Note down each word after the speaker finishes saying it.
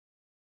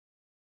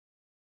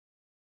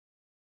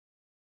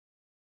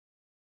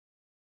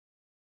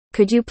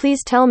Could you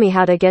please tell me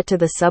how to get to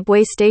the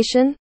subway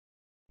station?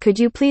 Could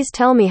you please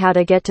tell me how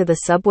to get to the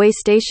subway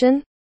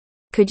station?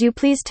 Could you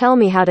please tell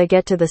me how to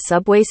get to the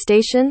subway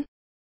station?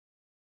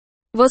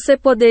 Você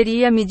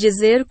poderia me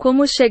dizer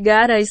como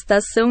chegar à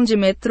estação de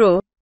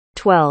metrô?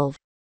 12.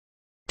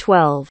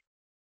 12.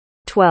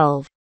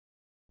 12.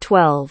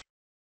 12.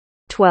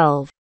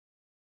 12.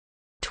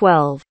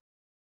 12.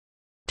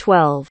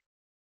 12.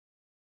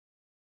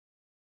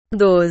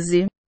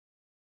 12.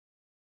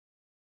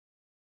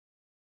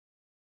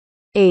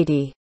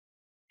 80.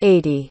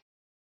 80.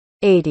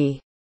 80.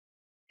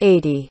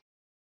 80.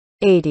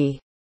 80.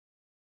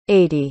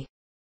 80.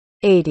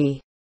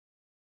 80.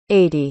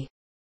 80.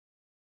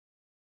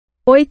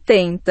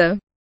 80.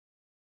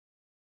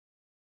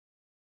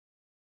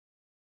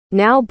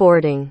 Now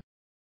boarding.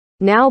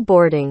 Now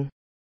boarding.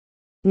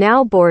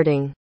 Now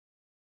boarding.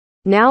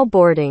 Now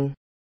boarding.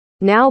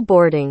 Now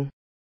boarding.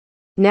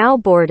 Now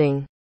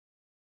boarding.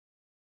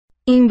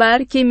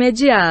 Embarque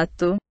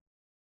imediato.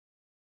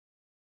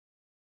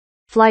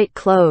 Flight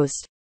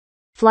closed.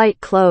 Flight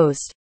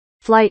closed.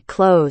 Flight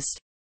closed.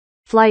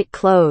 Flight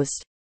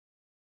closed.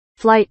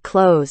 Flight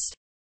closed.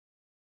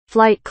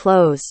 Flight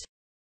closed.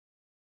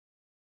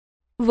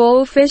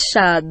 Voo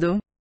fechado.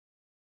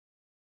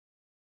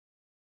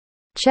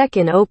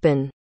 Check-in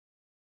open.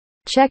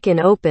 Check-in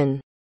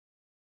open.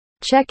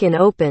 Check-in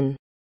open.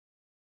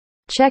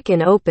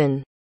 Check-in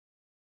open.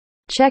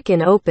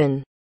 Check-in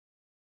open.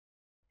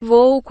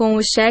 Voo com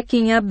o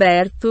check-in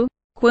aberto,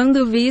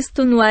 quando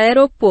visto no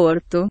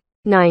aeroporto.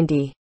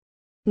 90.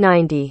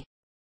 90.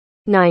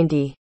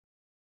 90.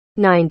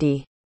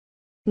 90.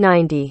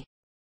 90.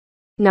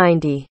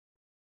 90.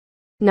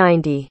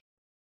 90.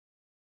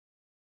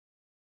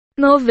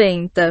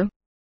 90.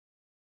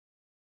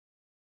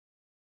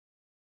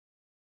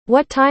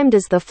 What time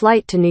does the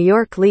flight to New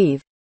York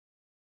leave?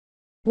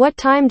 What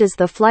time does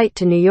the flight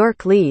to New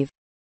York leave?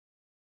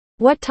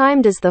 What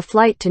time does the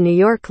flight to New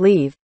York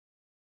leave?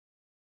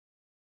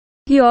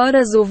 Que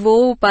horas o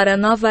voo para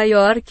Nova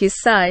York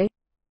sai?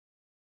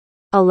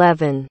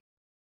 11.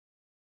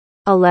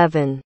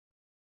 11.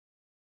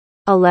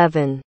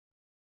 11.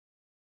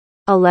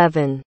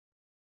 11.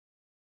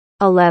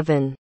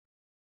 11.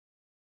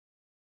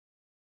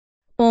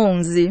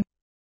 11.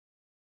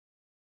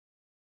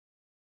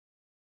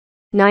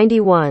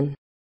 91.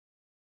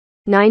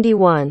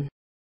 91.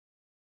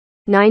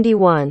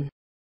 91.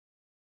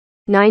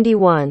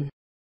 91.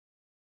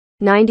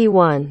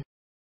 91.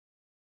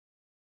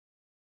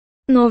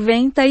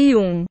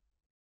 91.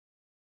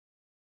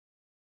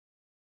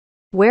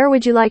 Where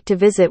would you like to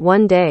visit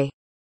one day?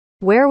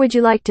 Where would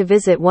you like to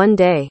visit one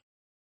day?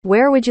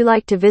 Where would you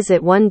like to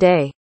visit one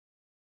day?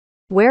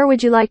 Where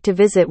would you like to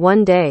visit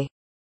one day?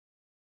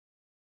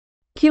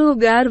 Que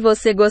lugar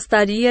você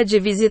gostaria de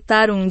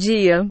visitar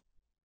dia?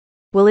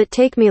 Will it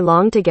take me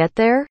long to get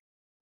there?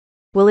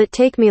 Will it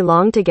take me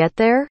long to get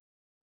there?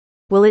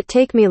 Will it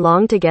take me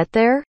long to get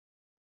there?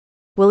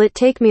 Will it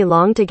take me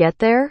long to get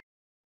there?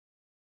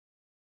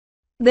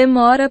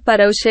 Demora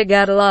para eu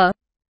chegar lá.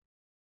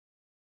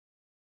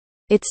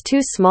 It's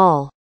too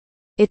small.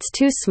 It's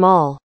too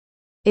small.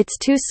 It's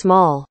too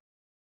small.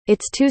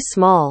 It's too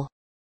small.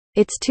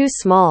 It's too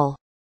small.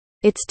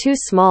 It's too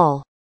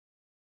small.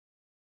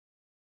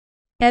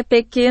 É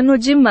pequeno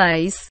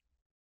demais.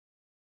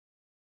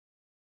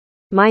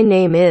 My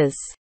name is.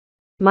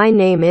 My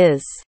name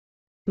is.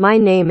 My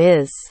name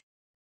is.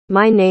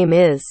 My name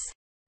is.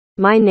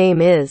 My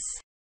name is.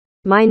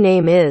 My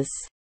name is.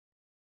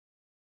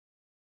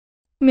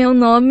 Meu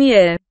nome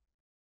é.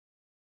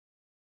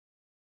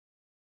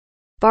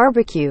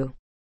 Barbecue.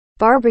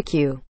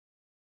 Barbecue.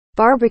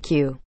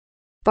 Barbecue.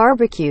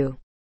 Barbecue.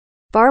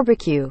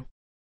 Barbecue.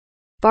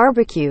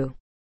 Barbecue.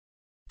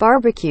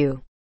 Barbecue.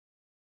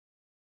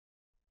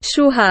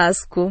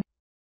 Churrasco.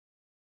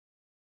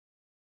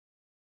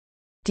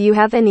 Do you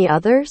have any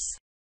others?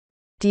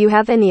 Do you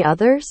have any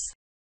others?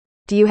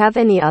 Do you have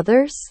any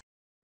others?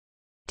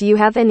 Do you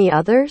have any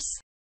others?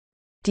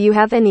 Do you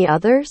have any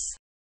others?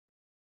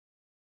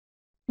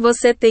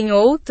 Você tem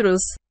outros?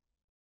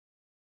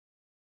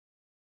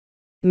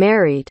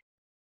 Married.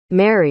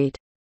 Married.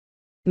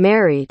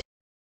 Married.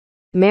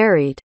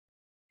 Married.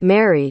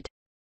 Married.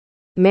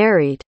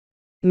 Married.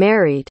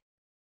 Married.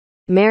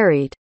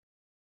 Married.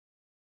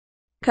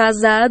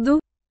 Casado,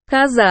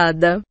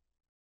 casada.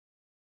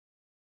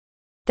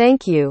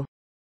 Thank you.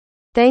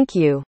 Thank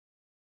you.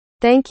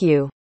 Thank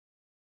you.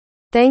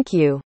 Thank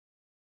you.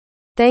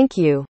 Thank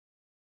you.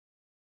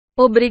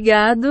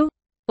 Obrigado,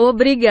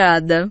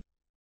 obrigada.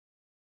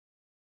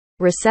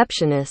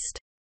 Receptionist.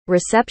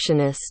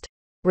 Receptionist.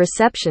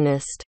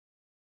 Receptionist.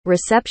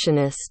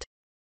 Receptionist.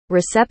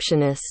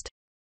 Receptionist.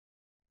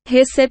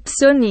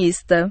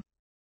 Recepcionista.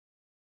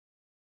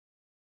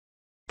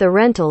 The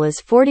rental is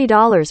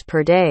 $40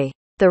 per day.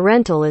 The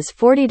rental is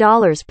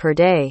 $40 per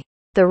day.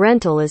 The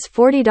rental is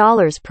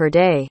 $40 per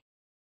day.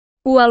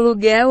 O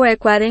aluguel é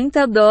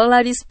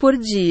 $40 por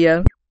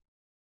dia.